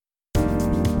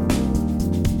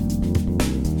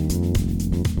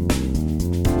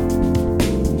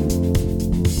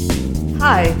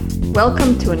Hi,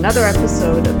 welcome to another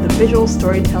episode of the Visual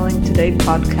Storytelling Today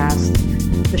podcast.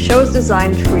 The show is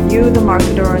designed for you, the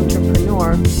marketer or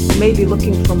entrepreneur, who may be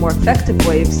looking for more effective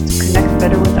ways to connect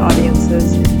better with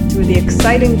audiences through the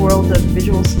exciting world of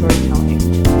visual storytelling.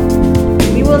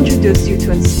 We will introduce you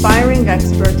to inspiring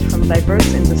experts from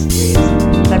diverse industries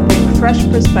that bring fresh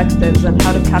perspectives on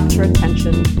how to capture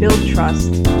attention, build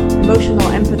trust, emotional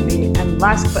empathy, and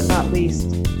last but not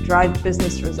least, drive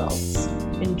business results.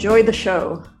 Enjoy the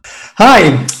show. Hi,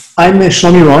 I'm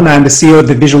Shlomi Ron. I'm the CEO of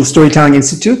the Visual Storytelling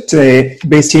Institute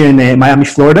based here in Miami,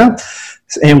 Florida.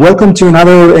 And welcome to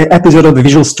another episode of the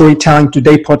Visual Storytelling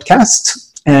Today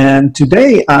podcast. And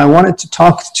today I wanted to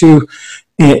talk to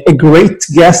a great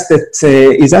guest that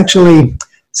is actually,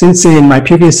 since in my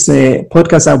previous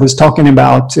podcast I was talking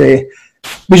about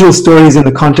visual stories in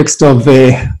the context of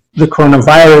the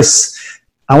coronavirus,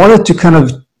 I wanted to kind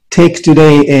of take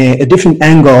today a different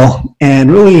angle and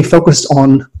really focus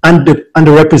on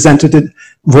underrepresented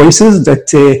voices that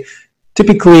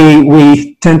typically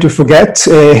we tend to forget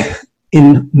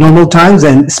in normal times,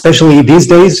 and especially these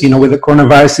days, with the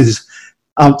coronavirus is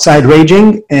outside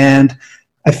raging. And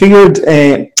I figured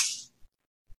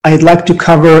I'd like to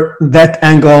cover that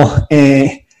angle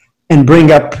and bring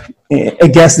up a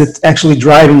guest that's actually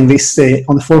driving this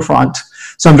on the forefront.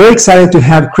 So I'm very excited to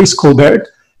have Chris Colbert.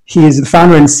 He is the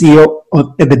founder and CEO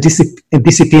of the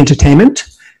DCP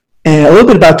Entertainment. A little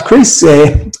bit about Chris.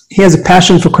 He has a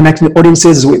passion for connecting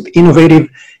audiences with innovative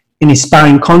and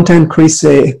inspiring content. Chris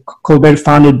Colbert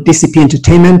founded DCP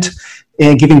Entertainment,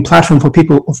 giving platform for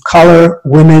people of color,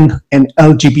 women, and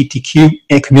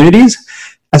LGBTQ communities,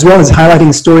 as well as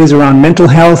highlighting stories around mental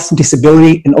health,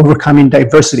 disability, and overcoming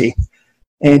diversity.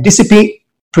 DCP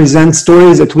present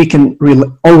stories that we can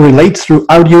all relate through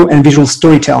audio and visual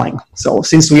storytelling. So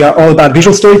since we are all about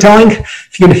visual storytelling,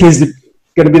 he's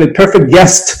going to be the perfect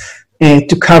guest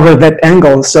to cover that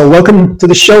angle. So welcome to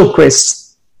the show,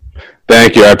 Chris.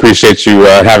 Thank you. I appreciate you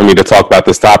having me to talk about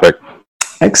this topic.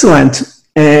 Excellent.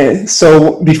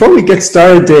 So before we get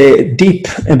started deep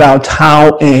about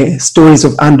how stories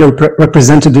of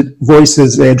underrepresented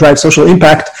voices drive social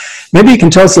impact, maybe you can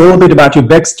tell us a little bit about your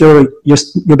backstory,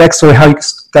 how you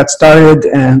got started,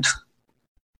 and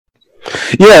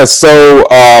yeah. So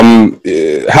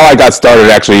how I got started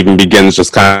actually even begins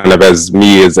just kind of as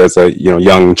a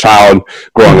young child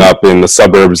growing up in the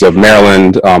suburbs of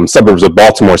Maryland, suburbs of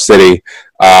Baltimore City,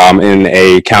 in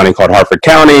a county called Harford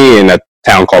County, in a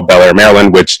town called Bel Air,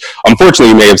 Maryland, which unfortunately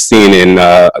you may have seen in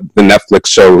the Netflix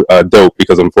show Dope,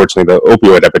 because unfortunately the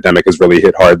opioid epidemic has really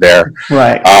hit hard there.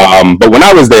 Right. But when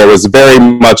I was there, it was very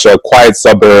much a quiet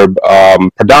suburb,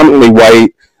 predominantly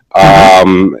white,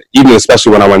 even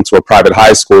especially when I went to a private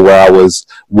high school where I was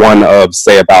one of,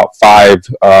 say, about 5,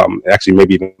 actually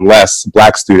maybe even less,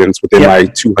 Black students within my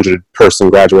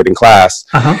 200-person graduating class.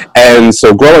 And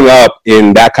so growing up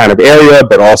in that kind of area,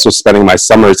 but also spending my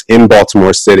summers in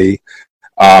Baltimore City,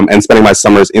 and spending my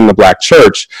summers in the Black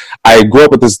church, I grew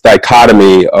up with this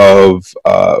dichotomy of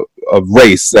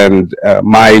race and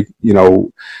my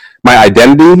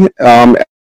identity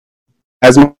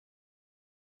as my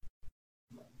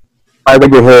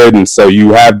neighborhood. And so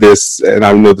you have this, and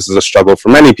I know this is a struggle for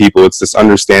many people, it's this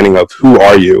understanding of who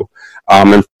are you.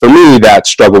 And for me, that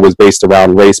struggle was based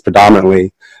around race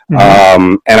predominantly.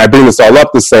 And I bring this all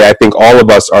up to say I think all of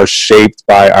us are shaped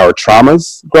by our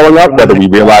traumas growing up, whether we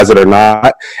realize it or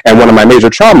not. And one of my major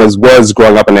traumas was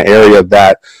growing up in an area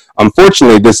that,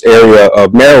 unfortunately, this area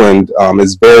of Maryland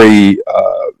is very,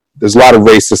 there's a lot of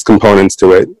racist components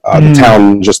to it. The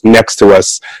town just next to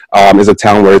us is a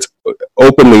town where it's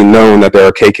openly known that there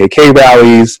are KKK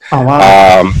rallies. Oh,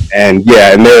 wow. And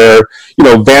there are,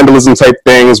 vandalism type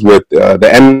things with the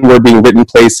N-word being written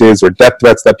places or death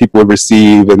threats that people would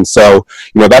receive. And so,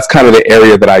 that's kind of the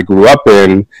area that I grew up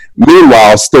in.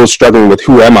 Meanwhile, still struggling with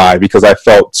who am I, because I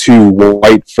felt too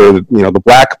white for, the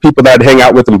Black people that I'd hang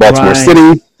out with in Baltimore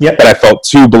City. But I felt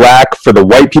too Black for the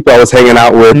white people I was hanging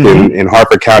out with in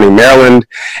Harford County, Maryland.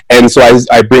 And so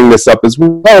I bring this up as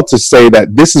well to say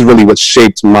that this is really what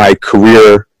shaped my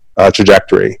career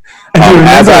trajectory.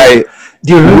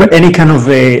 Do you remember any kind of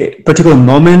a particular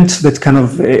moment that kind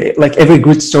of, like every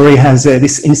good story has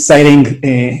this inciting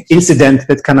incident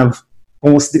that kind of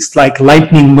almost this like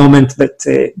lightning moment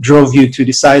that drove you to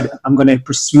decide, I'm going to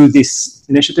pursue this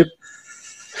initiative?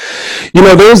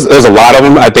 There's a lot of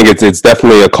them. I think it's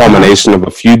definitely a culmination of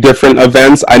a few different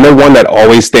events. I know one that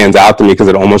always stands out to me because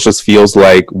it almost just feels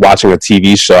like watching a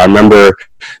TV show. I remember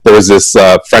there was this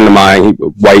friend of mine,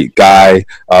 white guy,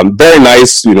 very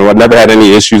nice, I never had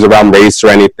any issues around race or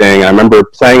anything. I remember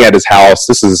playing at his house.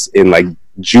 This is in like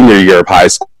junior year of high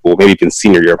school. maybe even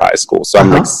senior year of high school. So I'm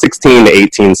like 16 to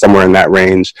 18, somewhere in that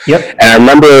range. Yep. And I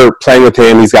remember playing with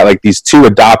him. He's got like these 2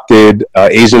 adopted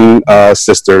Asian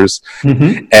sisters,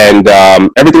 and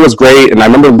everything was great. And I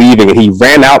remember leaving, and he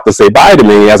ran out to say bye to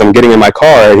me as I'm getting in my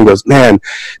car. And he goes, "Man,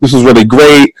 this was really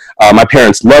great. My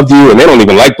parents loved you, and they don't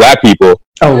even like black people."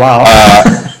 Oh, wow.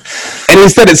 And he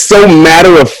said it so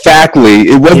matter-of-factly.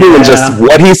 It wasn't even just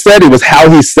what he said, it was how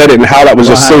he said it and how that was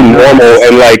just so normal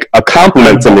and like a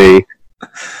compliment to me.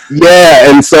 Yeah,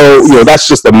 and so, that's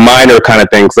just a minor kind of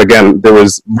thing. Because again, there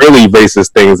was really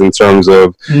racist things in terms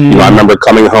of, I remember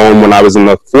coming home when I was in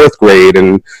the 4th grade,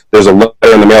 and there's a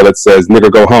letter in the mail that says,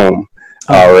 "Nigger, go home."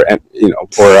 Or I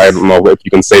don't know if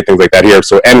you can say things like that here.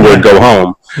 So N-word, go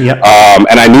home. Yep.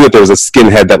 And I knew that there was a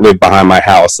skinhead that lived behind my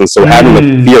house. And so having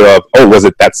the fear of, was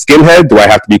it that skinhead? Do I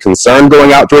have to be concerned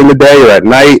going out during the day or at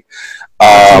night?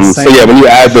 So yeah, when you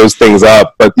add those things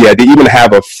up, but yeah, to even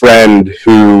have a friend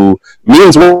who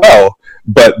means well,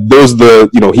 but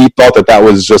he thought that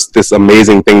was just this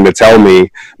amazing thing to tell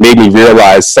me, made me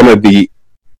realize some of the,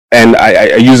 and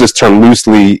I use this term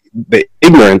loosely, the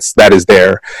ignorance that is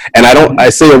there. And I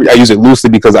use it loosely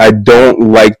because I don't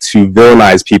like to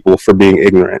villainize people for being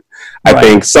ignorant. I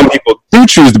think some people do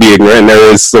choose to be ignorant, and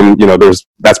there is some,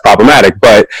 that's problematic,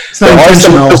 but there are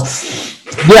some.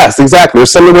 Yes, exactly. There's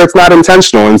something where it's not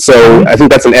intentional. And so I think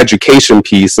that's an education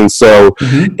piece. And so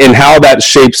in how that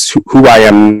shapes who I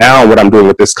am now and what I'm doing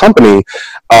with this company,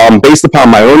 based upon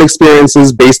my own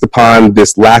experiences, based upon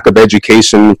this lack of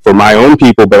education for my own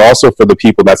people, but also for the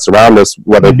people that surround us,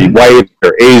 whether it be white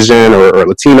or Asian or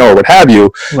Latino or what have you,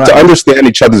 to understand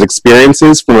each other's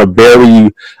experiences from a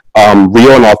very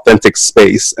real and authentic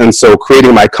space. And so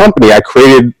creating my company, I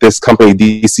created this company,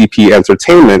 DCP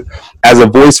Entertainment, as a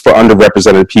voice for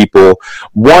underrepresented people,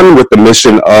 one with the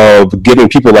mission of giving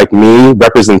people like me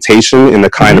representation in the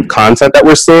kind of content that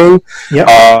we're seeing,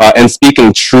 and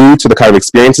speaking true to the kind of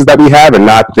experiences that we have, and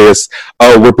not this,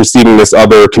 we're perceiving this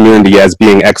other community as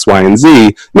being X, Y, and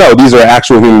Z. No, these are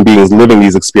actual human beings living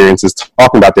these experiences,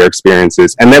 talking about their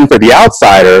experiences. And then for the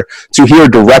outsider to hear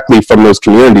directly from those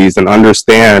communities and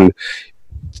understand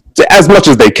as much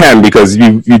as they can, because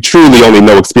you truly only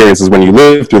know experiences when you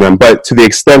live through them, but to the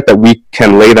extent that we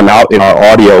can lay them out in our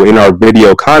audio, in our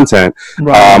video content,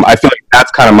 I feel like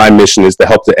that's kind of my mission, is to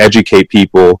help to educate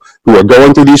people who are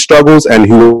going through these struggles and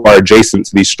who are adjacent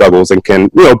to these struggles and can,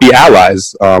 be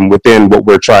allies within what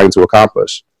we're trying to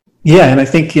accomplish. Yeah, and I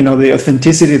think, the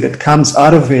authenticity that comes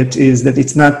out of it is that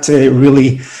it's not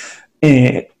really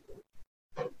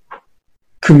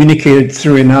communicated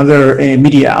through another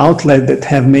media outlet that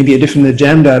have maybe a different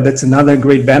agenda. That's another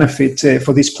great benefit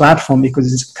for this platform,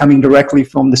 because it's coming directly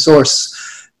from the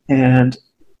source. And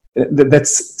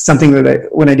that's something that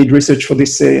when I did research for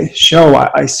this show,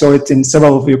 I saw it in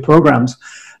several of your programs.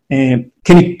 Can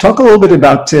you talk a little bit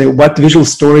about what visual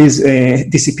stories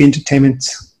DCP Entertainment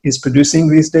is producing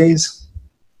these days?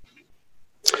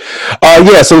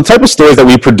 So the type of stories that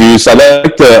we produce, I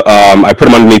like to, I put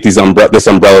them underneath this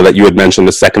umbrella that you had mentioned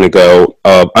a second ago,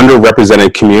 of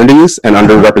underrepresented communities and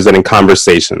underrepresented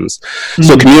conversations.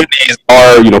 So communities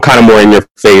are, kind of more in your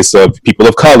face, of people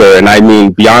of color, and I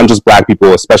mean beyond just Black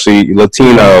people, especially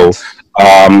Latino,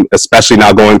 especially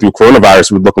now going through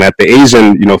coronavirus, we're looking at the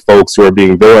Asian, folks who are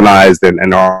being villainized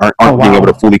and aren't being able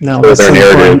to fully control their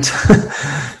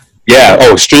narrative.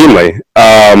 Yeah, extremely.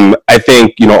 I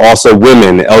think, also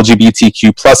women,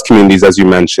 LGBTQ plus communities, as you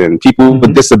mentioned, people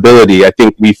with disability. I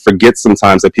think we forget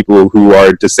sometimes that people who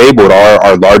are disabled are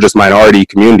our largest minority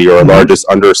community, or our largest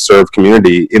underserved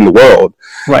community in the world.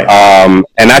 Right.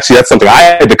 And actually, that's something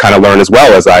I had to kind of learn as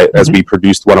well as we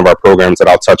produced one of our programs that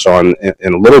I'll touch on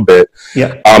in a little bit.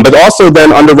 Yeah. But also then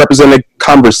underrepresented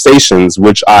conversations,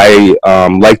 which I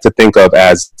like to think of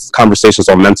as conversations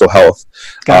on mental health,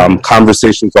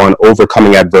 conversations on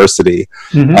overcoming adversity.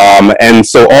 And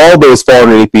so all those fall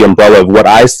underneath the umbrella of what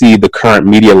I see the current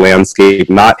media landscape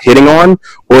not hitting on,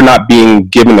 or not being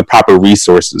given the proper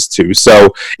resources to.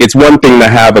 So it's one thing to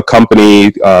have a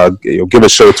company give a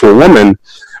show to a woman,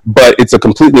 but it's a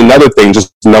completely another thing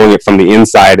just knowing it from the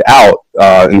inside out,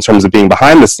 in terms of being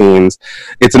behind the scenes.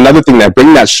 It's another thing that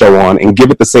bring that show on and give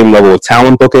it the same level of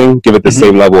talent booking, give it the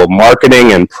same level of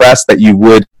marketing and press that you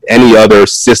would any other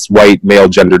cis white male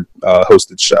gendered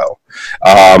hosted show.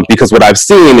 Because what I've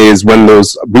seen is when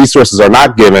those resources are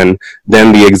not given,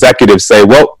 then the executives say,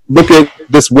 well, look at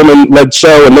this woman-led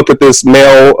show and look at this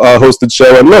male hosted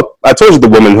show, and look, I told you the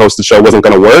woman hosted show wasn't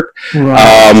going to work.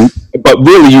 Right. but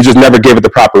really you just never gave it the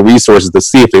proper resources to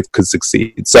see if it could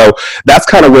succeed. So that's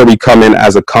kind of where we come in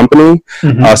as a company.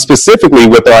 Specifically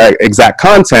with our exact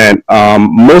content,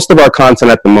 most of our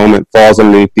content at the moment falls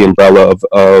underneath the umbrella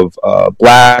of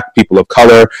Black, people of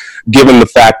color, given the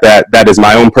fact that that is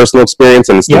my own personal experience,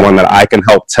 and it's the one that I can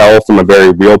help tell from a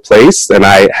very real place, and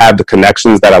I have the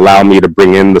connections that allow me to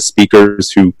bring in the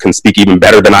speakers who can speak even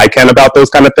better than I can about those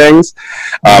kind of things.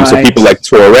 So people like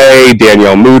Touré,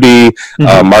 Danielle Moody,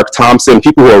 Mark Thompson,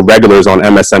 people who are regulars on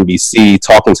MSNBC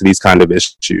talking to these kind of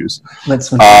issues. That's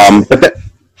fantastic.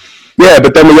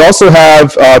 But then we also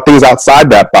have things outside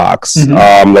that box,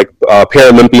 like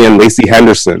Paralympian Lacey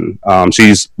Henderson.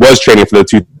 She was training for the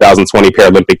 2020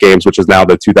 Paralympic Games, which is now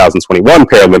the 2021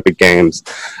 Paralympic Games.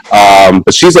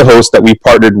 But she's a host that we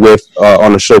partnered with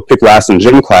on the show Pick Last in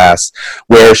Gym Class,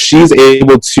 where she's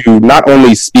able to not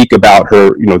only speak about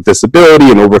her,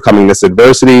 disability and overcoming this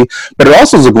adversity, but it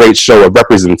also is a great show of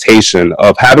representation,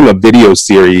 of having a video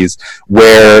series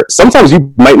where sometimes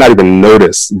you might not even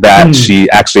notice that she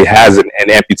actually has an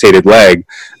amputated leg,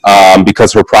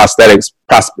 because her prosthetic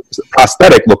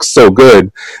looks so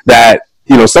good that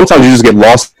sometimes you just get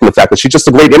lost in the fact that she's just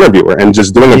a great interviewer and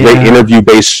just doing a great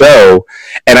interview-based show.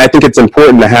 And I think it's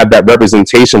important to have that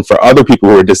representation for other people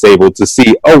who are disabled to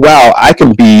see, oh wow, I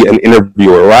can be an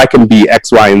interviewer, or I can be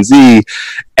X, Y, and Z,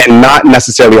 and not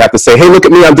necessarily have to say, hey, look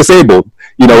at me, I'm disabled.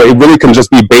 It really can just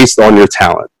be based on your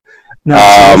talent. No,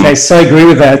 I so agree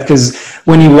with that, because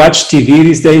when you watch TV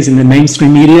these days in the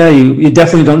mainstream media, you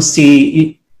definitely don't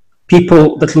see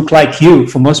people that look like you,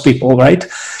 for most people, right?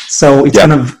 So it's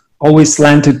kind of always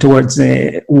slanted towards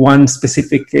one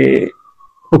specific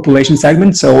population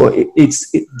segment. So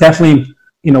it's definitely,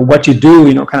 what you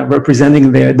do, kind of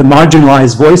representing the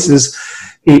marginalized voices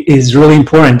is really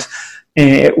important.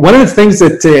 One of the things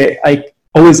that I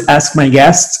always ask my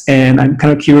guests, and I'm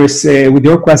kind of curious with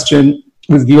your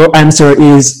answer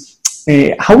is,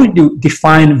 how would you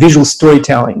define visual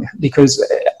storytelling? Because,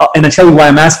 and I tell you why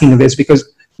I'm asking this,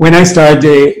 because when I started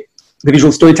the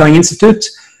Visual Storytelling Institute,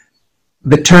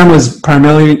 the term was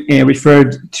primarily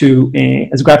referred to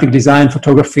as graphic design,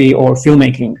 photography, or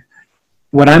filmmaking.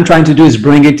 What I'm trying to do is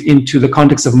bring it into the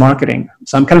context of marketing.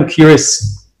 So I'm kind of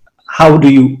curious, what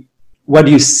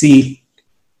do you see,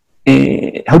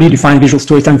 how do you define visual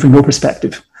storytelling from your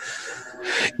perspective?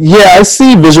 Yeah, I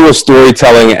see visual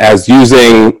storytelling as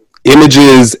using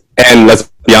images, and let's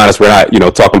be honest, we're not,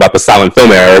 talking about the silent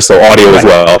film era, so audio as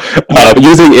well.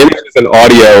 Using images and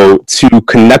audio to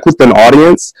connect with an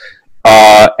audience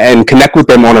and connect with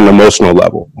them on an emotional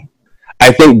level.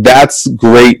 I think that's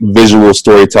great visual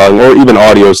storytelling, or even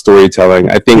audio storytelling.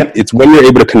 I think it's when you're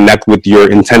able to connect with your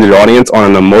intended audience on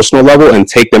an emotional level and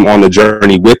take them on the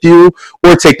journey with you,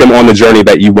 or take them on the journey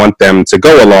that you want them to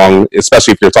go along,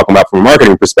 especially if you're talking about from a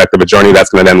marketing perspective, a journey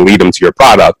that's going to then lead them to your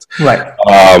product. Right.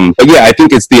 But yeah, I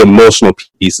think it's the emotional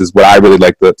piece is what I really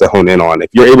like to hone in on.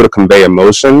 If you're able to convey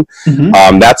emotion,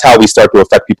 that's how we start to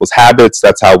affect people's habits.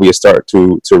 That's how we start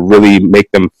to really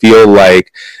make them feel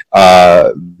like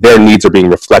their needs are being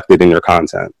reflected in your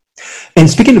content. And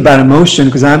speaking about emotion,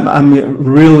 because I'm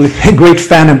really a great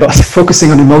fan about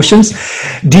focusing on emotions,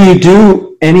 do you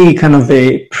do any kind of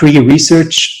a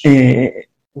pre-research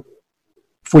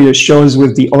for your shows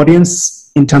with the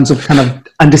audience in terms of kind of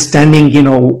understanding,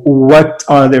 what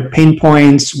are their pain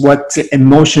points, what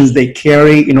emotions they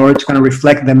carry in order to kind of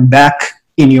reflect them back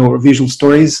in your visual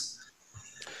stories?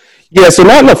 Yeah, so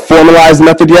not in a formalized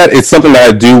method yet. It's something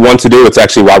that I do want to do. It's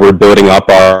actually why we're building up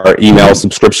our email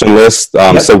subscription list.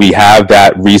 So we have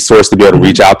that resource to be able to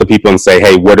reach out to people and say,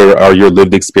 hey, what are your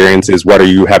lived experiences? What are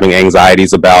you having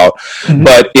anxieties about?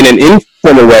 But in an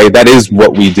informal way, that is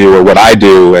what we do, or what I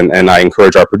do, and I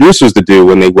encourage our producers to do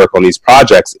when they work on these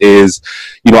projects is,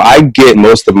 I get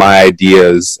most of my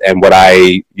ideas and what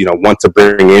I, want to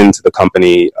bring into the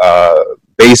company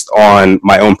based on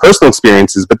my own personal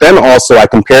experiences, but then also I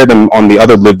compare them on the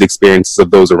other lived experiences of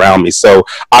those around me. So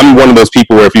I'm one of those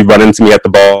people where if you run into me at the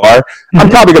bar, I'm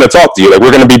probably going to talk to you. Like,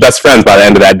 we're going to be best friends by the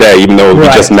end of that day, even though we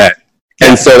just met.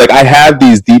 And so, I have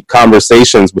these deep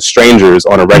conversations with strangers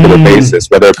on a regular basis,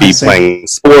 whether it be playing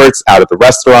sports, out at the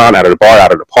restaurant, out at the bar,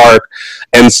 out at the park.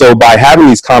 And so by having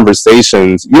these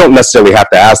conversations, you don't necessarily have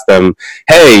to ask them,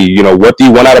 hey, what do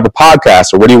you want out of a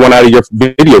podcast, or what do you want out of your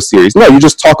video series? No, you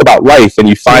just talk about life and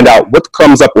you find out what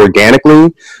comes up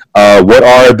organically. What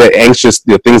are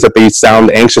the things that they sound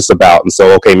anxious about? And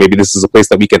so, okay, maybe this is a place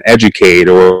that we can educate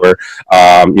or,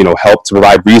 help to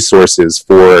provide resources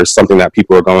for something that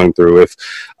people are going through. If,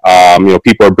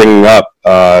 people are bringing up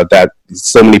that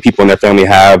so many people in their family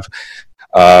have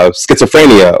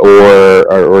schizophrenia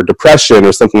or depression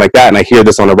or something like that, and I hear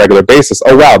this on a regular basis,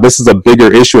 oh wow, this is a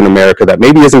bigger issue in America that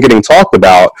maybe isn't getting talked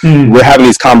about. We're having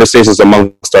these conversations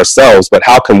amongst ourselves, but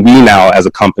how can we now as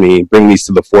a company bring these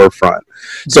to the forefront?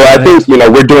 So I think,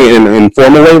 we're doing it in an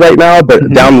informal way right now,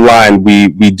 but down the line,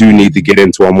 we do need to get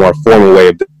into a more formal way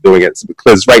of doing it,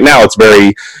 because right now it's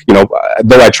very,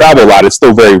 though I travel a lot, it's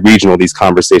still very regional, these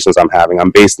conversations I'm having. I'm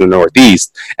based in the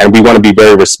Northeast, and we want to be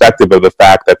very respectful of the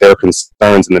fact that there are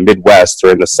concerns in the Midwest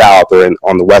or in the South or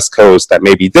on the West Coast that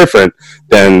may be different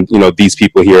than, these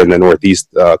people here in the Northeast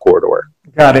corridor.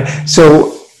 Got it.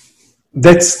 So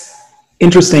that's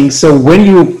interesting. So when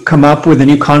you come up with a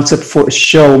new concept for a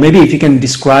show, maybe if you can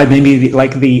describe maybe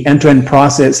the end-to-end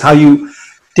process, how you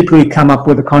typically come up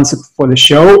with a concept for the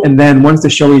show, and then once the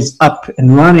show is up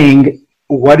and running,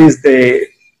 what is the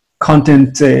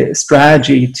content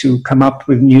strategy to come up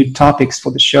with new topics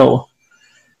for the show?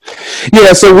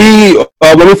 Yeah, so when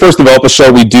we first develop a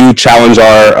show, we do challenge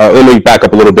let me back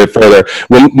up a little bit further.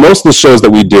 When most of the shows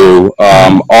that we do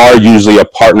are usually a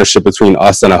partnership between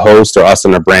us and a host or us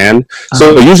and a brand.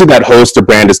 So usually that host or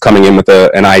brand is coming in with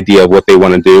an idea of what they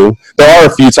want to do. There are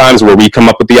a few times where we come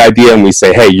up with the idea and we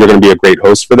say, hey, you're going to be a great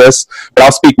host for this. But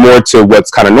I'll speak more to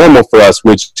what's kind of normal for us,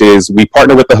 which is we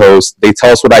partner with the host. They tell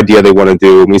us what idea they want to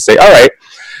do. And we say, all right,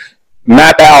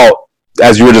 map out,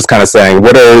 as you were just kind of saying,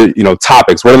 what are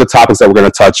topics? What are the topics that we're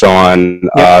going to touch on?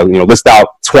 List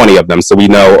out 20 of them, so we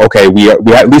know. Okay, we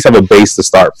at least have a base to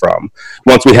start from.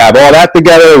 Once we have all that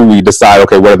together, we decide.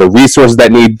 Okay, what are the resources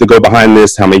that need to go behind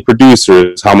this? How many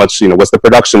producers? How much? What's the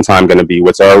production time going to be?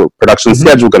 What's our production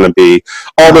schedule going to be?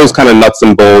 All those kind of nuts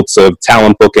and bolts of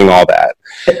talent booking, all that.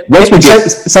 Once we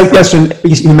side question,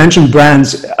 you mentioned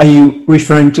brands. Are you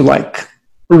referring to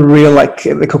real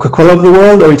the Coca-Cola of the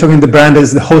world, or are you talking the brand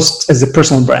as the host, as a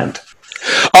personal brand?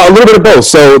 A little bit of both.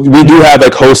 So we do have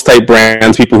host type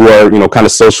brands, people who are kind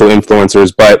of social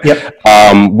influencers, but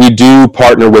we do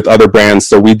partner with other brands.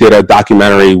 So we did a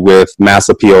documentary with Mass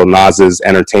Appeal, Nas's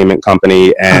entertainment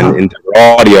company, and Endeavor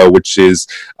Audio, which is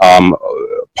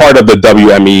part of the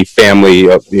WME family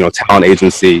of talent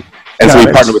agency. And so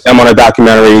we partner with them on a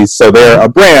documentary. So they're a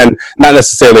brand, not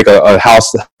necessarily a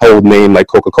household name like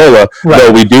Coca-Cola,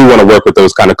 though we do want to work with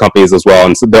those kind of companies as well.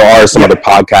 And so there are some other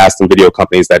podcast and video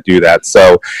companies that do that.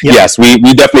 So yes, we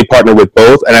definitely partner with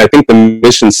both. And I think the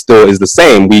mission still is the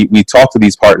same. We talk to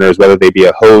these partners, whether they be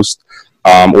a host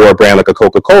or a brand like a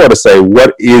Coca-Cola, to say,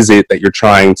 what is it that you're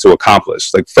trying to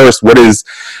accomplish? First, what is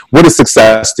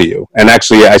success to you? And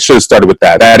actually, I should have started with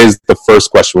that. That is the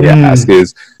first question we ask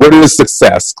is, what is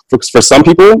success? For some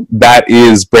people, that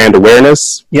is brand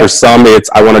awareness. For some,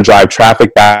 it's, I want to drive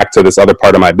traffic back to this other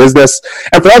part of my business.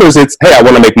 And for others, it's, hey, I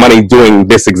want to make money doing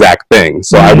this exact thing.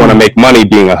 So I want to make money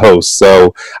being a host.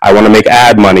 So I want to make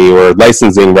ad money or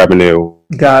licensing revenue.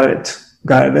 Got it.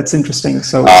 That's interesting.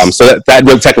 So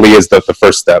that technically is the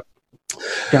first step.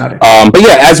 Got it. But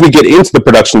yeah, as we get into the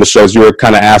production of the shows, you were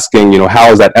kind of asking, how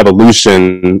does that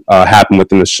evolution happen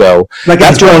within the show?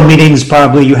 After all meetings,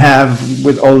 probably you have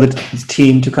with all the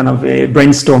team to kind of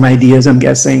brainstorm ideas, I'm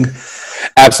guessing.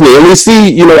 Absolutely. And we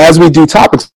see, as we do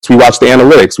topics, we watch the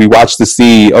analytics. We watch to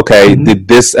see, okay, did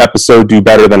this episode do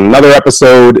better than another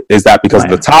episode? Is that because of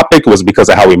the topic? Was it because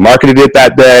of how we marketed it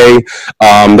that day?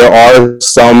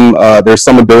 There's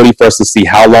some ability for us to see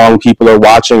how long people are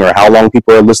watching or how long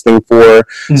people are listening for.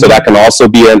 So that can also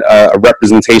be a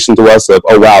representation to us of,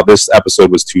 oh, wow, this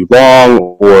episode was too long,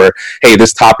 or, hey,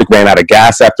 this topic ran out of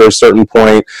gas after a certain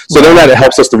point. So then that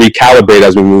helps us to recalibrate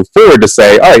as we move forward to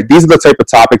say, all right, these are the type of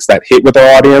topics that hit with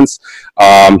our audience.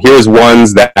 Here's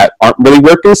ones that aren't really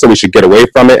working, so we should get away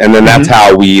from it. And then that's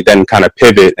how we then kind of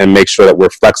pivot and make sure that we're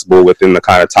flexible within the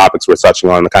kind of topics we're touching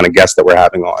on, the kind of guests that we're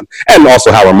having on, and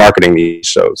also how we're marketing these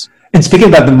shows. And speaking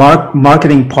about the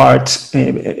marketing part,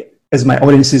 as my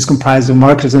audience is comprised of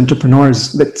marketers and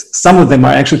entrepreneurs, that some of them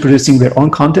are actually producing their own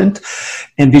content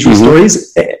and visual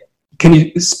stories. Can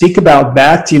you speak about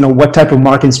that? What type of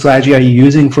marketing strategy are you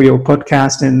using for your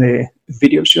podcast and the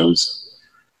video shows?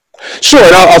 Sure,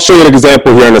 and I'll show you an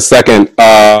example here in a second.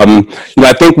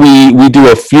 I think we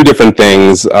do a few different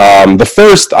things. The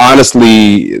first,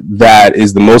 honestly, that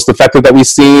is the most effective that we've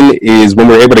seen is when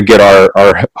we're able to get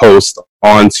our host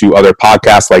onto other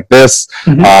podcasts like this,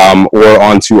 or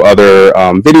onto other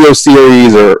video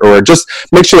series, or just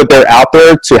make sure that they're out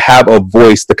there to have a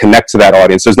voice to connect to that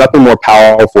audience. There's nothing more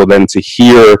powerful than to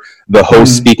hear the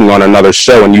host speaking on another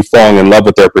show and you falling in love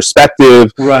with their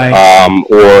perspective, or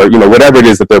whatever it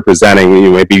is that they're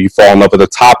presenting. Maybe you fall in love with a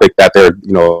topic that they're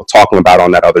talking about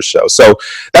on that other show. So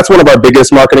that's one of our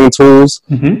biggest marketing tools.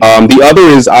 The other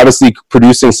is obviously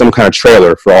producing some kind of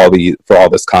trailer for all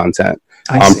this content.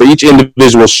 For each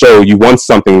individual show, you want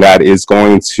something that is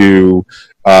going to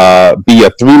be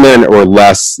a 3-minute or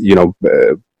less,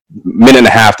 minute and a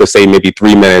half to say maybe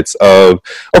 3 minutes of,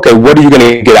 okay, what are you going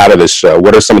to get out of this show?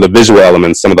 What are some of the visual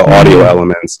elements, some of the audio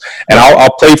elements? And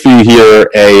I'll play for you here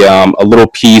a little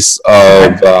piece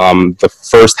of the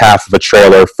first half of a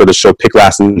trailer for the show Pick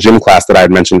Class and Gym Class that I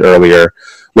had mentioned earlier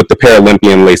with the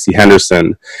Paralympian Lacey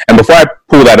Henderson. And before I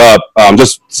pull that up,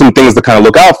 just some things to kind of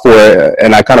look out for,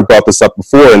 and I kind of brought this up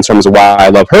before in terms of why I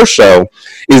love her show,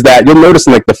 is that you'll notice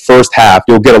in like the first half,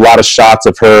 you'll get a lot of shots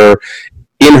of her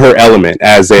in her element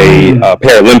as a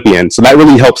Paralympian. So that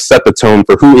really helps set the tone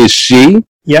for who is she?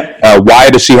 Why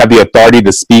does she have the authority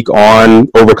to speak on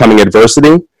overcoming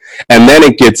adversity? And then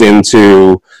it gets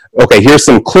into, okay, here's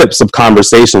some clips of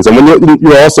conversations. And when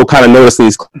you're also kind of noticing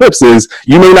these clips is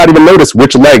you may not even notice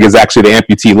which leg is actually the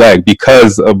amputee leg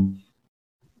because of...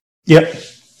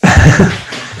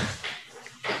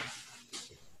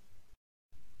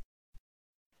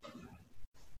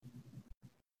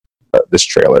 this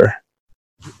trailer.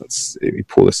 Let's see, let me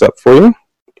pull this up for you.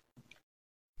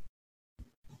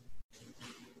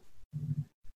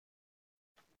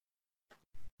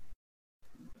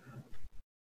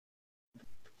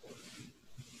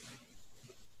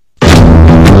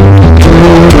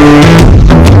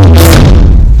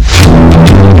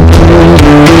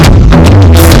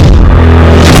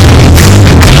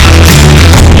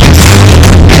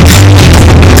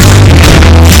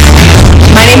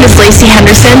 Lacey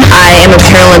Henderson. I am a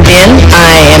Paralympian.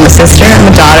 I am a sister. I'm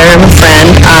a daughter. I'm a friend.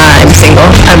 I'm single.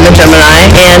 I'm a Gemini.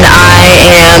 And I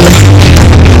am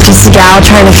just a gal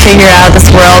trying to figure out this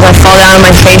world. I fall down on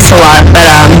my face a lot, but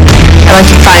I like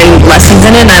to find lessons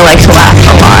in it, and I like to laugh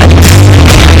a lot.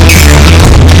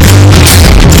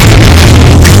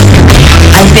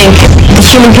 I think the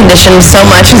human condition so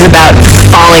much is about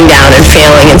falling down and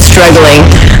failing and struggling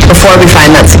before we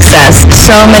find that success.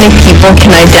 So many people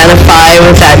can identify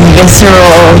with that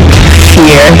visceral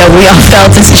fear that we all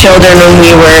felt as children when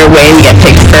we were waiting to get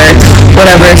picked for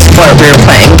whatever sport we were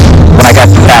playing. When I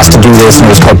got asked to do this and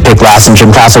it was called Pick Class and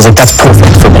Gym Class, I was like, that's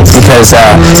perfect for me because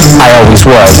I always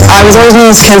was. I was always one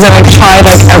of those kids that tried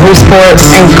every sport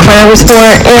and quit every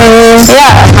sport,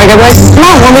 and I'm like,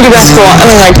 Mom, want me to do basketball?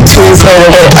 And then 2 weeks later,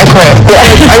 I quit. Are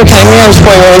you kidding me? I'm just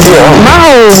playing with you. My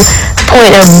whole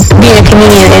point of being a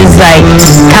comedian is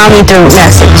comedy through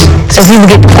message. So people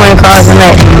get the point across and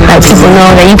let people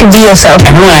know that you can be yourself.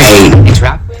 And who I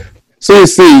interact with. So you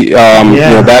see,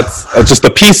 that's just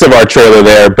a piece of our trailer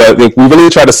there, but we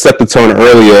really try to set the tone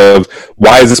early of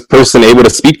why is this person able to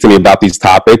speak to me about these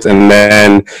topics, and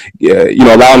then,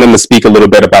 allowing them to speak a little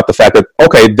bit about the fact that,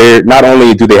 okay, they're not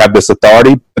only do they have this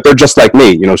authority, but they're just like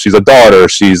me. She's a daughter,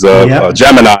 she's a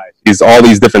Gemini, she's all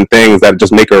these different things that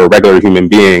just make her a regular human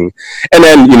being, and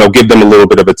then, give them a little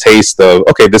bit of a taste of,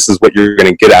 okay, this is what you're going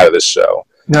to get out of this show.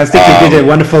 No, I think you did a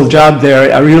wonderful job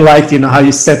there. I really liked, how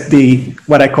you set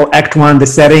what I call Act 1, the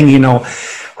setting,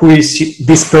 who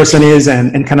this person is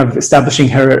and kind of establishing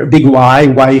her big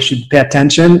why you should pay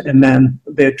attention. And then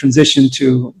the transition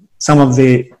to some of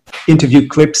the interview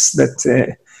clips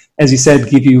that, as you said,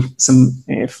 give you some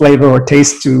flavor or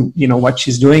taste to, what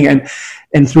she's doing.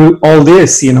 And through all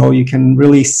this, you can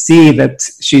really see that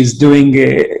she's doing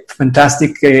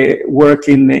fantastic work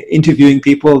in interviewing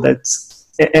people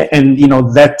and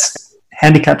that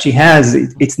handicap she has,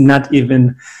 it's not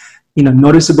even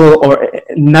noticeable or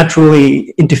naturally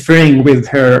interfering with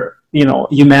her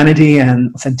humanity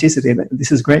and authenticity.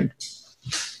 This is great.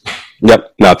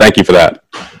 Yep. No, thank you for that.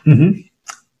 Mm-hmm.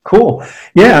 Cool.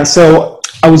 Yeah. So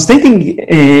I was thinking,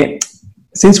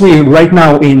 since we're right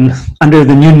now under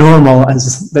the new normal,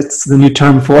 as that's the new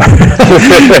term for it.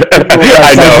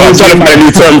 I know, I'm trying to find a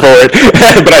new term for it,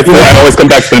 but I feel I always come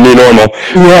back to the new normal.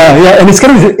 Yeah, and it's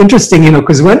kind of interesting,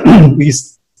 because when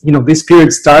this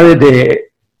period started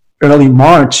early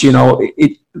March,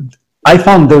 I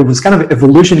found there was kind of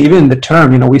evolution even in the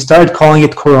term. We started calling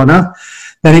it Corona,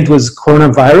 then it was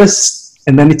coronavirus,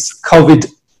 and then it's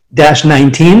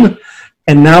COVID-19,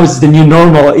 and now it's the new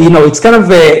normal. It's kind of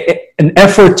an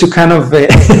effort to kind of,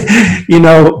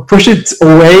 push it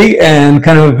away and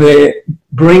kind of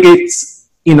bring it,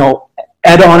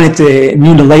 add on it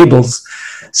new labels.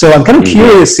 So I'm kind of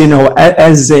curious,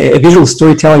 as a visual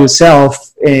storyteller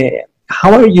yourself,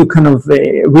 how are you kind of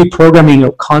reprogramming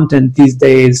your content these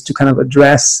days to kind of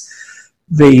address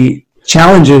the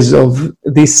challenges of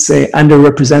these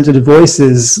underrepresented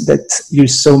voices that you're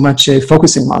so much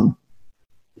focusing on?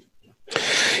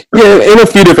 Yeah, in a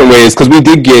few different ways, because we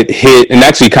did get hit, and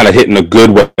actually kind of hit in a good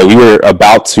way. We were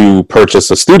about to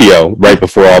purchase a studio right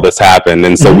before all this happened,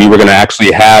 and so we were going to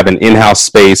actually have an in-house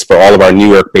space for all of our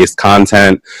New York-based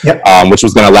content, which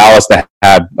was going to allow us to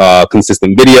have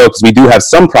consistent video, because we do have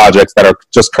some projects that are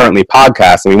just currently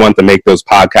podcasts, and we want to make those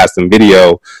podcast and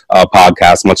video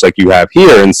podcasts, much like you have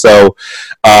here. And so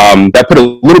that put a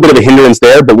little bit of a hindrance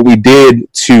there, but what we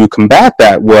did to combat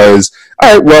that was,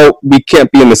 all right, well, we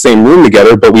can't be in the same room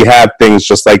together, but we have things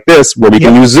just like this where we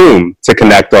can use Zoom to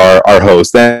connect our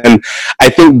hosts. And I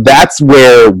think that's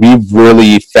where we've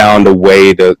really found a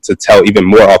way to tell even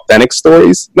more authentic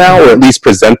stories now, or at least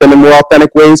present them in more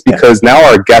authentic ways, because now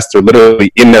our guests are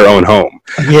literally in their own home.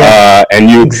 And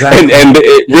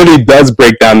it really does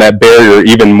break down that barrier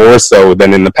even more so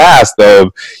than in the past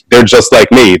of they're just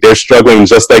like me. They're struggling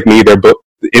just like me. They're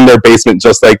in their basement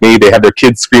just like me. They have their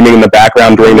kids screaming in the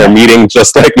background during their meeting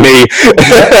just like me.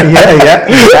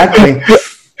 Exactly.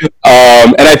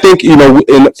 And I think,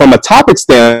 from a topic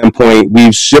standpoint,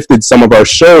 we've shifted some of our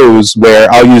shows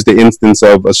where I'll use the instance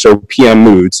of a show, PM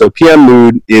Mood. So PM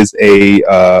Mood is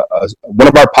one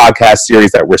of our podcast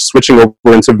series that we're switching over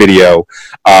into video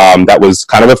that was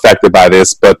kind of affected by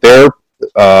this, but their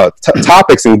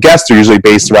topics and guests are usually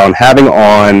based around having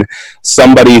on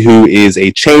somebody who is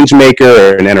a change maker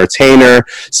or an entertainer,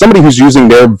 somebody who's using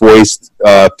their voice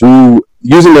as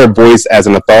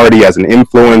an authority, as an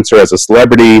influencer, as a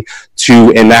celebrity, to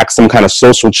enact some kind of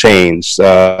social change,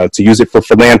 to use it for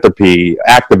philanthropy,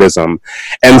 activism.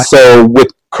 And so with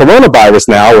coronavirus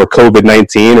now, or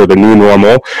COVID-19, or the new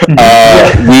normal,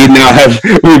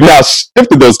 we've now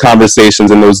shifted those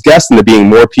conversations and those guests into being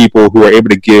more people who are able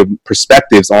to give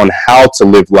perspectives on how to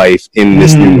live life in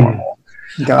this new normal.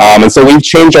 And so we've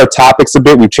changed our topics a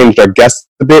bit, we've changed our guests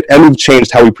a bit, and we've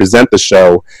changed how we present the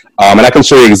show. And I can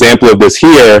show you an example of this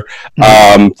here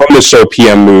from the show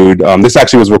PM Mood. This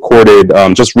actually was recorded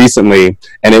just recently,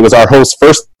 and it was our host's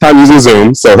first time using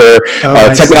Zoom, so her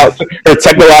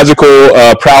technological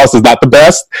prowess is not the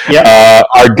best.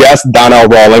 Our guest, Donnell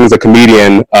Rawlings, a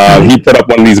comedian, he put up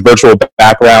one of these virtual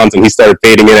backgrounds, and he started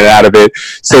fading in and out of it.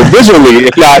 So visually,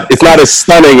 it's not as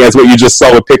stunning as what you just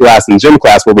saw with Pick Last and Gym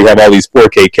Class, where we have all these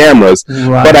 4K cameras.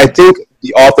 But I think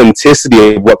the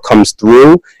authenticity of what comes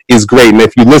through is great, and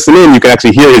if you listen in, you can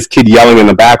actually hear his kid yelling in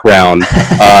the background.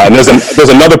 And there's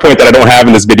another point that I don't have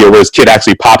in this video where his kid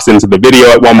actually pops into the video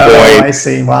at one point. I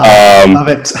see. Wow, love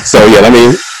it. So yeah,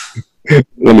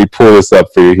 let me pull this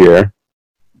up for you here.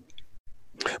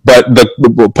 But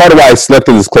the part of why I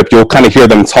selected this clip, you'll kind of hear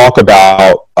them talk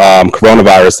about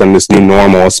coronavirus and this new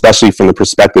normal, especially from the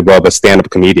perspective of a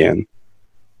stand-up comedian.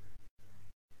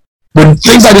 When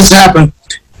things like this happen,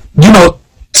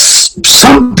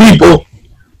 some people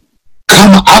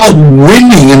come out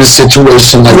winning in a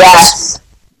situation like this.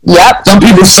 Yep. Some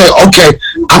people say, okay,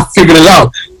 I figured it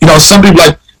out. Some people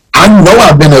I know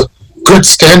I've been a good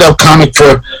stand-up comic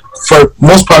for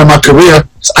most part of my career.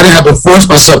 So I didn't have to force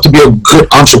myself to be a good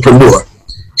entrepreneur.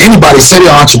 Anybody say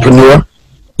they're an entrepreneur.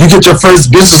 You get your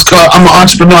first business card, I'm an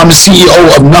entrepreneur, I'm the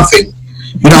CEO of nothing.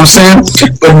 You know what I'm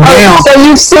saying? But now, so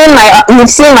you've seen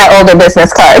my older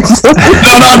business cards. No.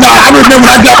 I remember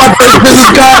when I got my first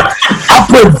business card, I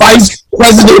put vice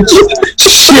president,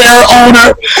 share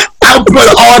owner, I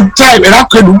put all type, and I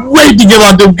couldn't wait to get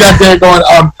on them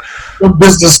goddamn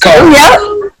business card.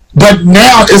 But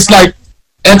now it's like,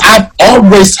 and I've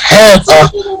always had an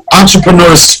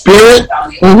entrepreneur spirit,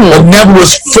 but never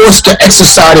was forced to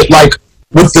exercise it like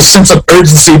with the sense of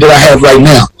urgency that I have right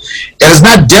now. And it's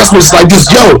not desperate, it's like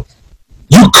this,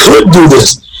 you could do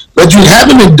this, but you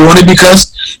haven't been doing it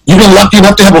because you've been lucky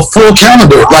enough to have a full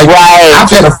calendar. I've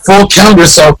had a full calendar,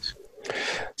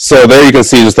 So there you can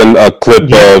see just a clip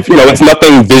of, it's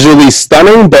nothing visually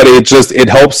stunning, but it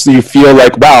helps you feel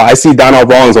like, wow, I see Donnell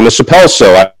Rawlings on the Chappelle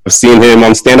Show. I've seen him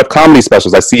on stand-up comedy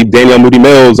specials. I see Danielle Moody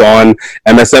Mills on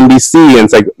MSNBC, and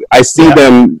it's like I see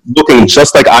them looking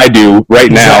just like I do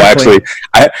right now. Actually,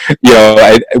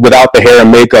 without the hair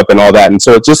and makeup and all that, and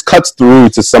so it just cuts through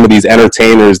to some of these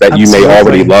entertainers that you may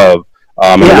already love.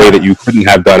 In a way that you couldn't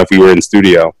have done if we were in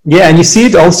studio. Yeah, and you see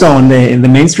it also in the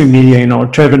mainstream media.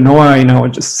 Trevor Noah,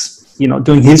 just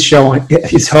doing his show at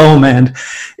his home, and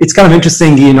it's kind of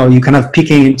interesting. You kind of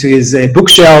peeking into his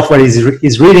bookshelf where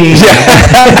he's reading.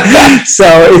 So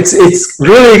it's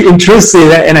really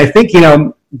interesting, and I think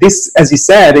this, as you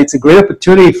said, it's a great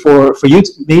opportunity for you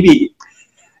to maybe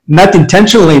not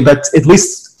intentionally, but at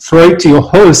least throw it to your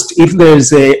host if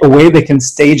there's a way they can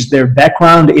stage their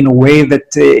background in a way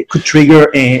that could trigger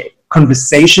a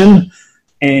conversation.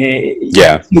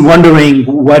 You're wondering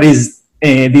what is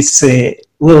this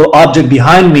little object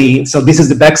behind me, so this is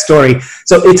the backstory.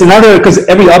 So it's another, because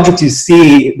every object you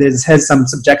see has some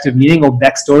subjective meaning or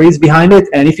backstories behind it,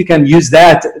 and if you can use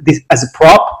that as a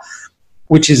prop,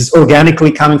 which is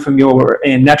organically coming from your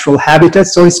natural habitat,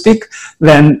 so to speak,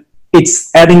 then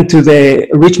it's adding to the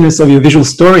richness of your visual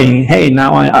story. Hey,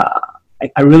 now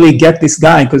I really get this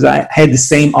guy because I had the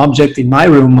same object in my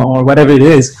room or whatever it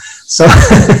is. So,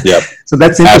 yep. So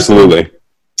that's interesting. Absolutely.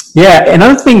 Yeah,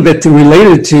 another thing that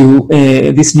related to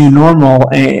this new normal,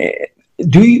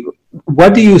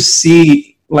 what do you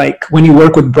see, like when you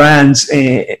work with brands,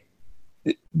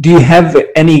 do you have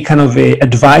any kind of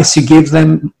advice you give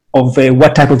them of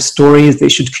what type of stories they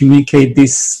should communicate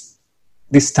this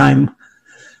time?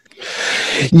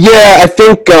 Yeah, I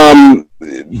think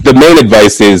the main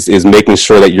advice is making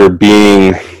sure that you're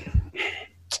being,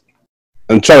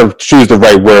 I'm trying to choose the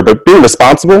right word, but being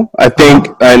responsible, I think,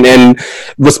 and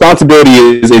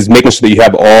responsibility is making sure that you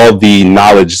have all the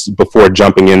knowledge before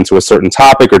jumping into a certain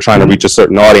topic or trying to reach a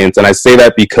certain audience. And I say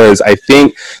that because I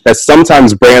think that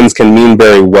sometimes brands can mean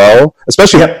very well,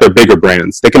 especially if they're bigger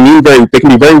brands. They can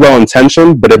be very well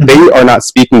intentioned, but if they are not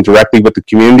speaking directly with the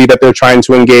community that they're trying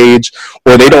to engage,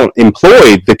 or they don't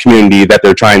employ the community that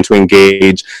they're trying to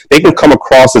engage, they can come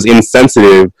across as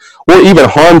insensitive or even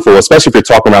harmful, especially if you're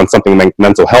talking around something like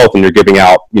mental health and you're giving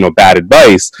out, bad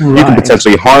advice. Right. You can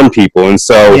potentially harm people. And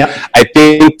so I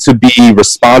think to be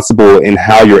responsible in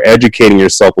how you're educating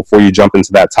yourself before you jump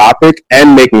into that topic,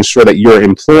 and making sure that you're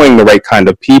employing the right kind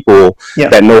of people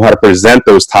that know how to present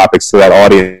those topics to that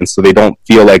audience, so they don't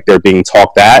feel like they're being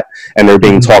talked at and they're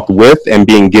being talked with and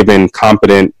being given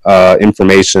competent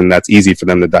information that's easy for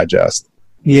them to digest.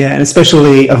 Yeah, and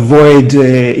especially avoid,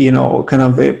 kind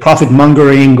of profit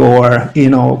mongering or,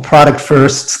 product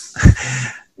first.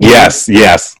 Yes.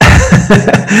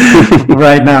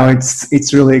 Right now,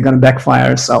 it's really going to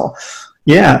backfire. So,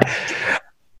 yeah.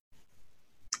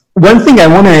 One thing I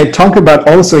want to talk about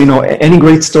also, any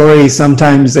great story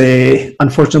sometimes,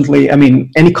 unfortunately,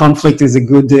 any conflict is a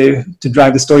good to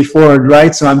drive the story forward,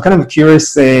 right? So I'm kind of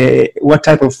curious what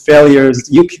type of failures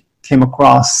you came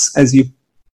across as you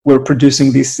were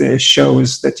producing these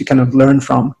shows that you kind of learn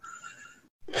from.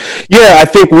 Yeah, I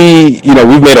think we've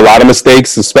made a lot of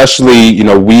mistakes, especially,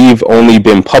 we've only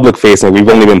been public facing. We've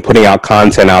only been putting out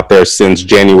content out there since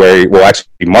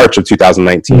March of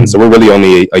 2019. So we're really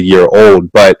only a year old.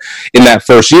 But in that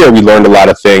first year, we learned a lot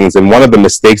of things. And one of the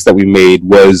mistakes that we made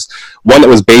was one that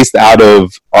was based out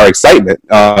of our excitement.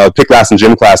 Pick Class and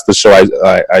Gym Class, the show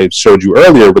I showed you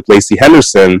earlier with Lacey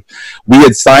Henderson, we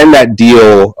had signed that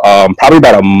deal probably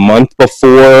about a month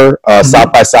before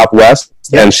South by Southwest.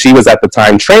 And she was at the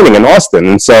time training in Austin.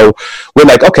 And so we're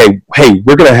like, okay, hey,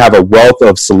 we're going to have a wealth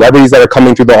of celebrities that are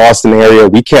coming through the Austin area.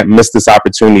 We can't miss this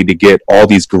opportunity to get all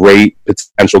these great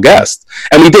potential guests.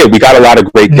 And we did. We got a lot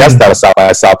of great guests out of South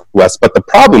by Southwest. But the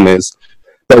problem is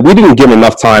that we didn't give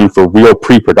enough time for real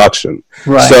pre-production.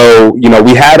 Right. So,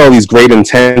 we had all these great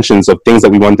intentions of things that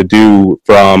we wanted to do,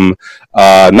 from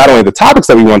not only the topics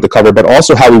that we wanted to cover, but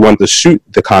also how we wanted to shoot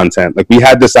the content. Like, we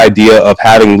had this idea of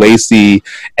having Lacey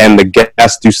and the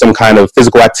guests do some kind of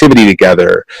physical activity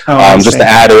together, just to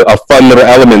add a fun little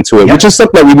element to it, which is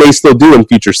something that we may still do in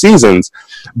future seasons.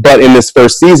 But in this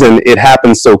first season, it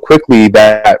happened so quickly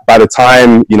that by the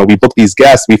time, we booked these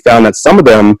guests, we found that some of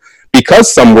them,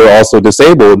 because some were also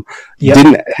disabled,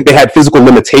 they had physical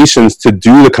limitations to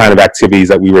do the kind of activities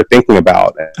that we were thinking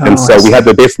about. And so we had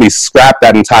to basically scrap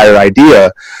that entire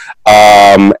idea.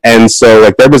 And so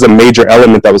there was a major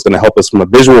element that was going to help us from a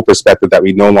visual perspective that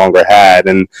we no longer had.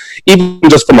 And even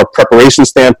just from a preparation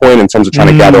standpoint, in terms of trying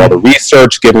to gather all the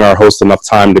research, giving our host enough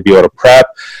time to be able to prep,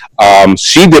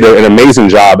 she did an amazing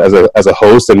job as a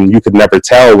host, and you could never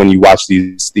tell when you watch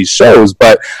these shows.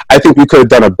 But I think we could have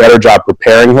done a better job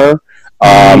preparing her.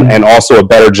 And also a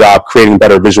better job creating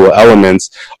better visual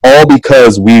elements, all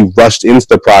because we rushed into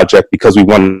the project because we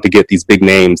wanted to get these big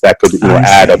names that could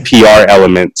add a PR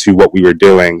element to what we were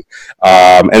doing.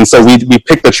 And so we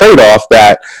picked the trade-off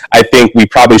that I think we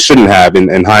probably shouldn't have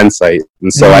in hindsight.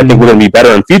 And so I think we're going to be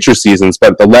better in future seasons.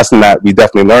 But the lesson that we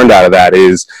definitely learned out of that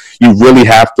is you really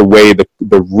have to weigh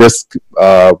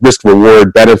the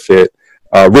risk-reward benefit,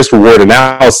 risk-reward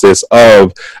analysis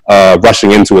of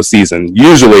rushing into a season.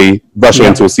 Usually, rushing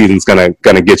into a season is gonna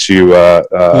get you.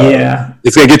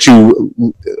 It's gonna get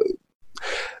you.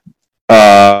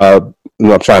 I'm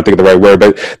trying to think of the right word,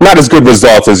 but not as good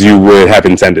results as you would have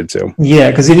intended to. Yeah,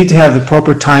 because you need to have the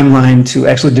proper timeline to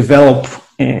actually develop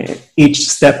each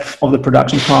step of the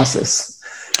production process.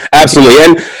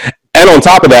 Absolutely, And on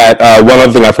top of that, one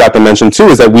other thing I forgot to mention too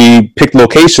is that we picked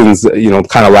locations,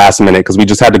 kind of last minute because we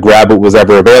just had to grab what was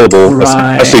ever available,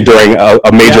 especially during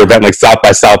a major event like South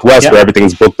by Southwest where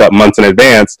everything's booked up months in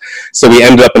advance. So we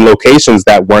ended up in locations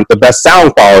that weren't the best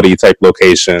sound quality type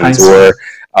locations, or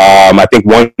I think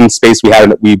one space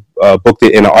we booked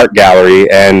it in an art gallery,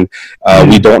 and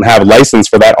we don't have license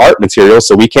for that art material,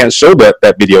 so we can't show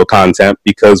that video content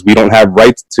because we don't have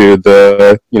rights to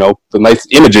the nice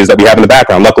images that we have in the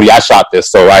background. Luckily, I shot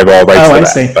this, so I have all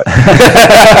rights to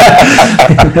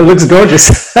that. See. It looks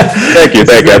gorgeous. Thank you.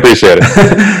 I appreciate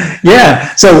it.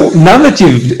 Yeah. So now that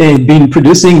you've been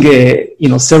producing,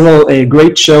 several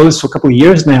great shows for a couple of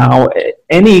years now,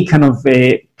 any kind of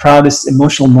proudest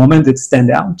emotional moment that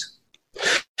stand out?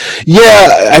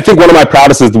 Yeah, I think one of my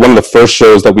proudest is one of the first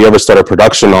shows that we ever started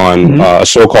production on, a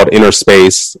show called Inner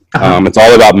Space. It's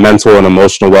all about mental and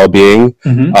emotional well-being.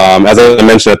 As I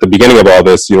mentioned at the beginning of all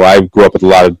this, I grew up with a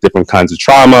lot of different kinds of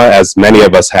trauma, as many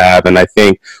of us have, and I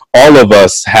think all of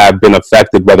us have been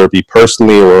affected, whether it be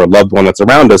personally or a loved one that's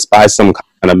around us, by some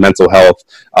kind of mental health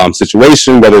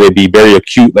situation, whether they be very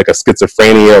acute, like a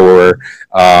schizophrenia or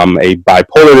a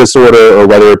bipolar disorder, or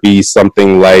whether it be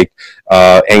something like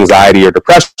anxiety or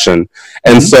depression.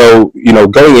 And so,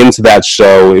 going into that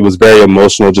show, it was very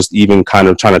emotional, just even kind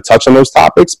of trying to touch on those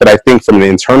topics. But I think from an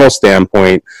internal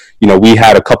standpoint, we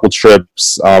had a couple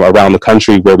trips around the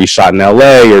country where we shot in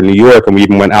LA or New York, and we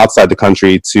even went outside the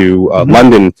country to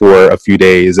London for a few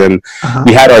days. And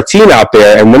we had our team out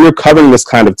there. And when you're covering this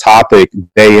kind of topic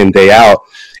day in, day out,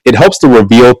 it helps to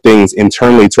reveal things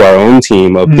internally to our own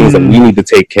team of things that we need to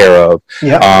take care of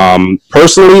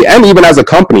personally, and even as a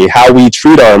company, how we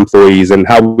treat our employees and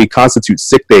how we constitute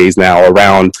sick days now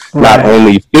around not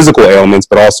only physical ailments,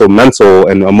 but also mental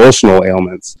and emotional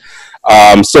ailments.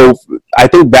 So I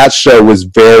think that show was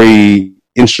very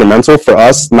instrumental for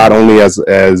us, not only as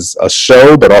a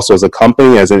show, but also as a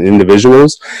company, as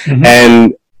individuals.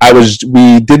 And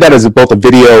we did that as both a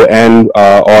video and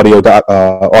audio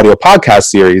podcast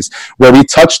series, where we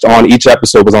touched on, each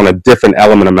episode was on a different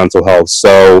element of mental health.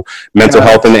 So mental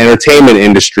health in the entertainment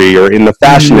industry or in the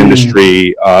fashion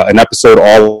industry, an episode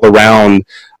all around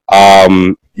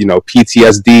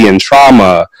PTSD and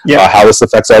trauma, how this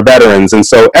affects our veterans. And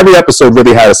so every episode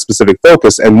really had a specific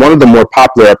focus. And one of the more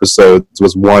popular episodes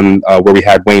was one where we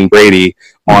had Wayne Brady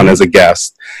on as a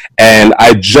guest. And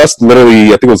I just literally,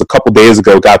 I think it was a couple days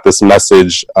ago, got this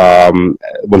message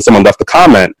when someone left a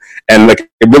comment. And it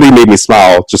really made me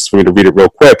smile, just for me to read it real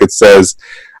quick. It says,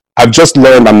 "I've just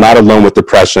learned I'm not alone with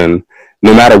depression.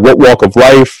 No matter what walk of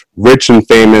life, rich and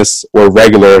famous, or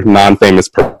regular, non-famous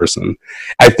person."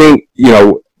 I think,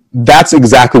 that's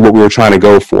exactly what we were trying to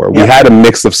go for. We had a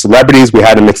mix of celebrities, we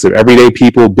had a mix of everyday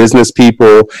people, business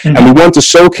people, and we wanted to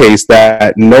showcase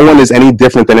that no one is any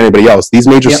different than anybody else. These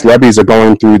major celebrities are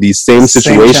going through these same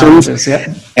situations.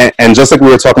 And just like we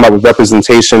were talking about with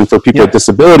representation for people with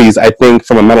disabilities, I think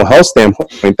from a mental health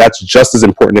standpoint, that's just as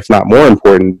important, if not more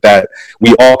important, that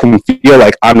we all can feel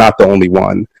like I'm not the only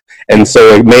one. And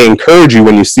so it may encourage you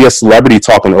when you see a celebrity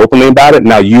talking openly about it.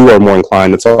 Now you are more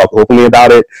inclined to talk openly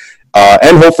about it,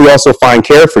 and hopefully also find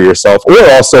care for yourself, or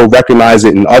also recognize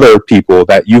it in other people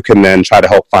that you can then try to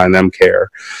help find them care.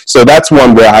 So that's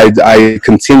one where I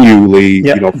continually,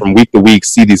 from week to week,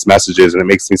 see these messages, and it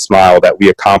makes me smile that we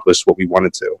accomplished what we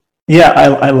wanted to. Yeah,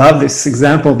 I love this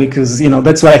example because,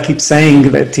 that's why I keep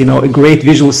saying that, a great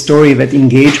visual story that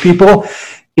engage people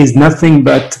is nothing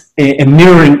but a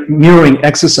mirroring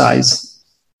exercise.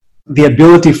 The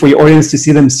ability for your audience to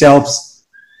see themselves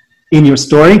in your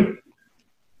story.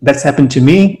 That's happened to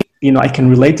me. I can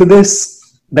relate to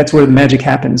this. That's where the magic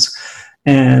happens.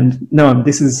 And no,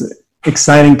 this is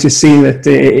exciting to see that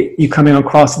you're coming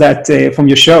across that from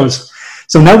your shows.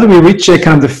 So now that we reach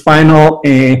kind of the final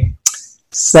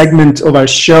segment of our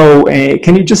show,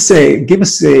 can you just give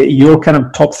us your kind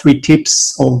of top 3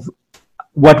 tips of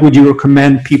what would you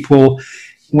recommend people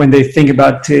when they think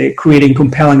about creating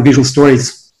compelling visual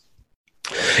stories?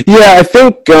 Yeah, I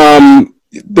think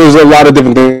there's a lot of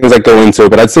different things that go into it,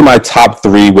 but I'd say my top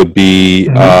 3 would be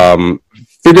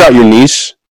figure out your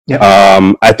niche.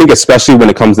 I think especially when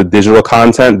it comes to digital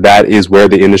content, that is where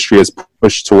the industry is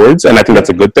pushed towards, and I think that's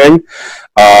a good thing.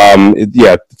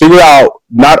 Figure out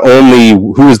not only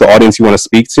who is the audience you want to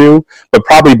speak to, but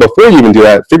probably before you even do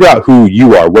that, figure out who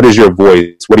you are. What is your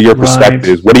voice? What are your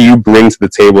perspectives? What do you bring to the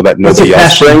table that nobody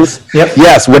else brings?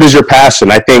 Yes, what is your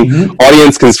passion? I think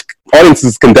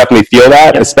audiences can definitely feel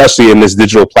that, especially in this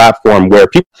digital platform where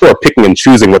people are picking and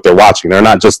choosing what they're watching. They're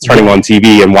not just turning on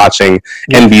TV and watching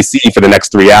NBC for the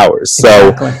next 3 hours.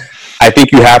 So I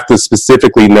think you have to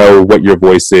specifically know what your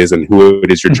voice is and who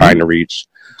it is you're trying to reach.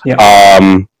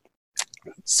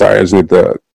 sorry, I just need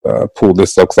to pull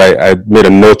this up because I made a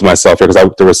note to myself here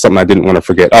because there was something I didn't want to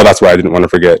forget. Oh, that's why I didn't want to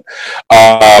forget.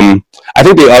 I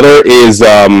think the other is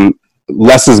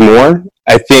less is more.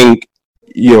 I think,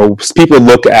 people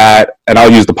look at, and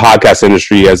I'll use the podcast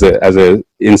industry as a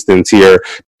instance here.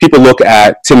 People look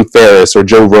at Tim Ferriss or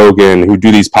Joe Rogan, who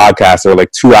do these podcasts that are like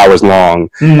 2 hours long,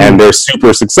 and they're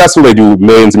super successful. They do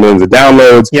millions and millions of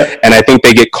downloads, and I think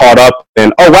they get caught up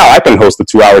in, oh wow, I can host a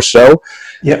 2 hour show.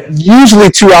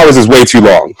 Usually 2 hours is way too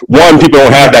long. One, people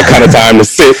don't have that kind of time to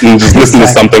sit and just listen to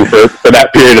something for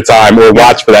that period of time or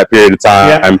watch for that period of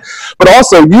time. But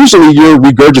also, usually you're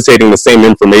regurgitating the same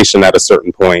information at a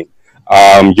certain point.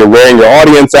 You're wearing your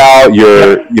audience out.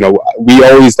 We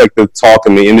always like to talk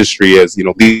in the industry as,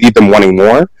 lead them wanting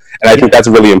more. And I think that's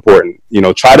really important.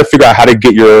 Try to figure out how to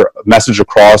get your message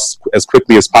across as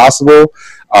quickly as possible,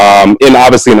 in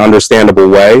obviously an understandable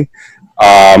way.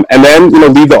 And then,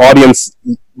 leave the audience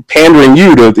pandering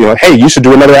you to, hey, you should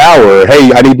do another hour. Or,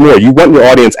 hey, I need more. You want your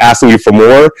audience asking you for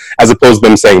more, as opposed to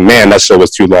them saying, man, that show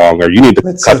was too long, or you need to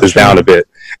cut this down a bit.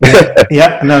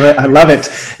 No, I love it.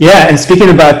 Yeah, and speaking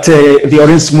about the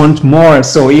audience want more,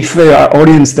 so if our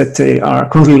audience that are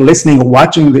currently listening or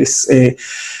watching this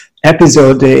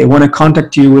episode, they want to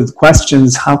contact you with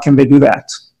questions, how can they do that?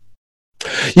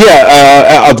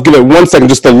 I'll give it 1 second.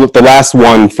 Just the last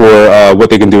one for what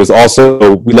they can do is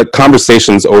also we let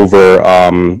conversations over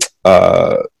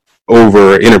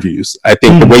interviews. I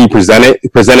think the way you present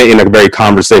it in a very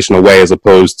conversational way, as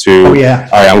opposed to, all right,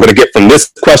 I'm going to get from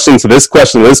this question to this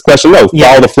question to this question. No,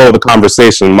 follow the flow of the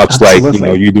conversation, much Absolutely.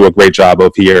 Like you do a great job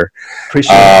of here.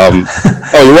 Appreciate it.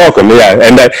 Oh, you're welcome. Yeah,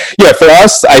 and for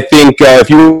us, I think if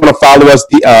you want to follow us,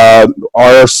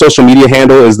 our social media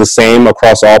handle is the same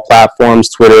across all platforms: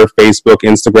 Twitter, Facebook,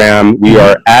 Instagram. We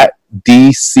are at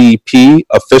DCP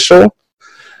Official.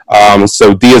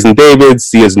 So D as in David,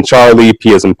 C as in Charlie,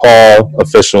 P as in Paul,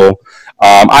 official.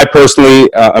 I personally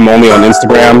am only on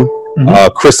Instagram,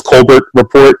 Chris Colbert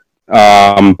Report,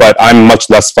 but I'm much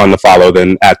less fun to follow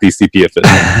than at DCP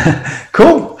Official.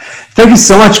 Cool. Thank you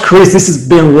so much, Chris. This has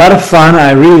been a lot of fun.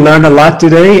 I really learned a lot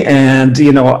today, and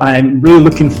I'm really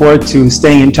looking forward to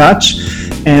staying in touch.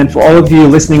 And for all of you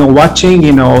listening or watching,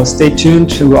 stay tuned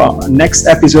to our next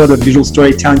episode of Visual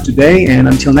Storytelling Today. And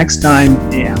until next time,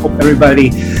 I hope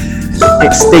everybody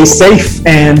stay safe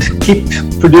and keep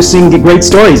producing great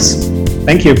stories.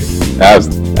 Thank you.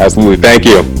 Absolutely. Thank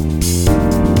you.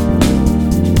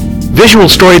 Visual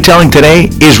Storytelling Today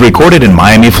is recorded in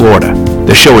Miami, Florida.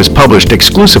 The show is published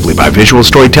exclusively by Visual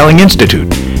Storytelling Institute.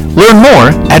 Learn more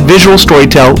at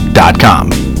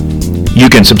visualstorytell.com. You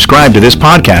can subscribe to this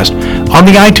podcast on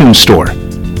the iTunes Store.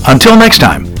 Until next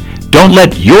time, don't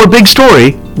let your big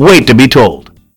story wait to be told.